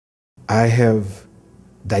I have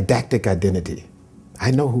didactic identity.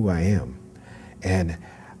 I know who I am. And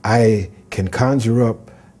I can conjure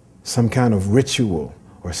up some kind of ritual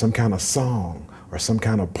or some kind of song or some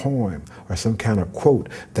kind of poem or some kind of quote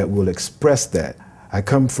that will express that. I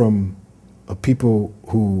come from a people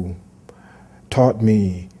who taught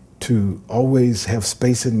me to always have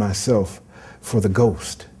space in myself for the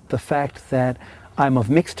ghost. The fact that I'm of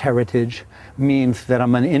mixed heritage means that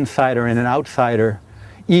I'm an insider and an outsider,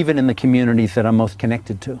 even in the communities that I'm most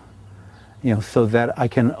connected to. You know, so that I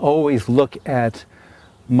can always look at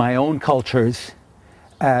my own cultures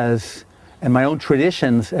as, and my own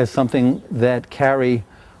traditions as something that carry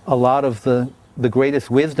a lot of the greatest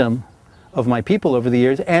wisdom of my people over the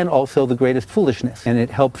years, and also the greatest foolishness. And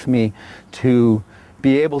it helps me to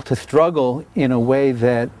be able to struggle in a way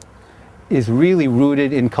that is really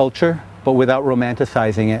rooted in culture, but without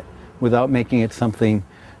romanticizing it, without making it something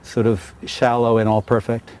sort of shallow and all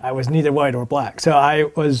perfect. I was neither white or black, so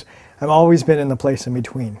I've always been in the place in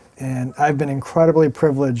between. And I've been incredibly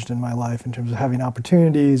privileged in my life in terms of having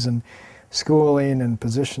opportunities and schooling and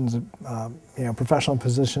positions, you know, professional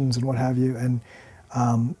positions and what have you. And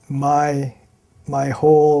my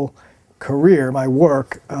whole career, my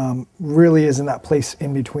work, really is in that place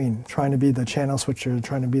in between, trying to be the channel switcher,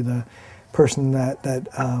 trying to be the person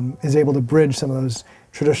that is able to bridge some of those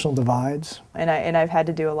traditional divides. And I've had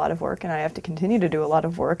to do a lot of work, and I have to continue to do a lot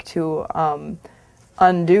of work to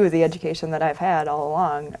undo the education that I've had all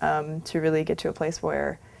along, to really get to a place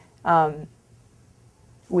where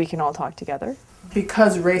we can all talk together.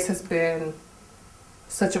 Because race has been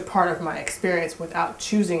such a part of my experience without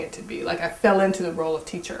choosing it to be. Like, I fell into the role of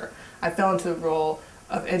teacher. I fell into the role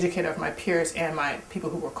of educator of my peers and my people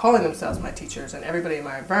who were calling themselves my teachers and everybody in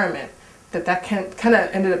my environment, that kind of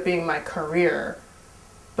ended up being my career,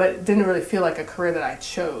 but it didn't really feel like a career that I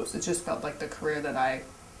chose. It just felt like the career that I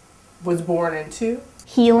was born into.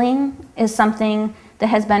 Healing is something that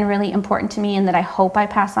has been really important to me and that I hope I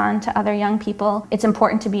pass on to other young people. It's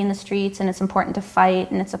important to be in the streets, and it's important to fight,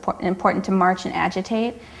 and it's important to march and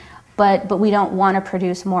agitate, but we don't want to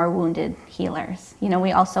produce more wounded healers. You know,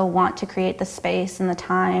 we also want to create the space and the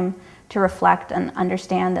time to reflect and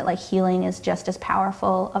understand that, like, healing is just as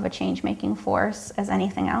powerful of a change-making force as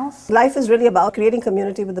anything else. Life is really about creating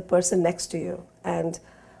community with the person next to you, and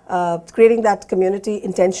creating that community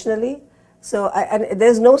intentionally. So, and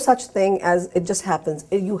there's no such thing as it just happens.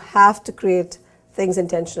 You have to create things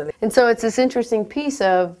intentionally. And so it's this interesting piece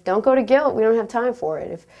of, don't go to guilt, we don't have time for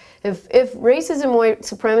it. If racism, white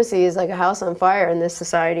supremacy is like a house on fire in this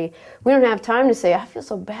society, we don't have time to say, I feel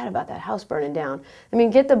so bad about that house burning down. I mean,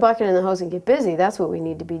 get the bucket and the hose and get busy. That's what we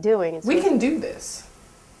need to be doing. We can do this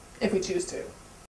if we choose to.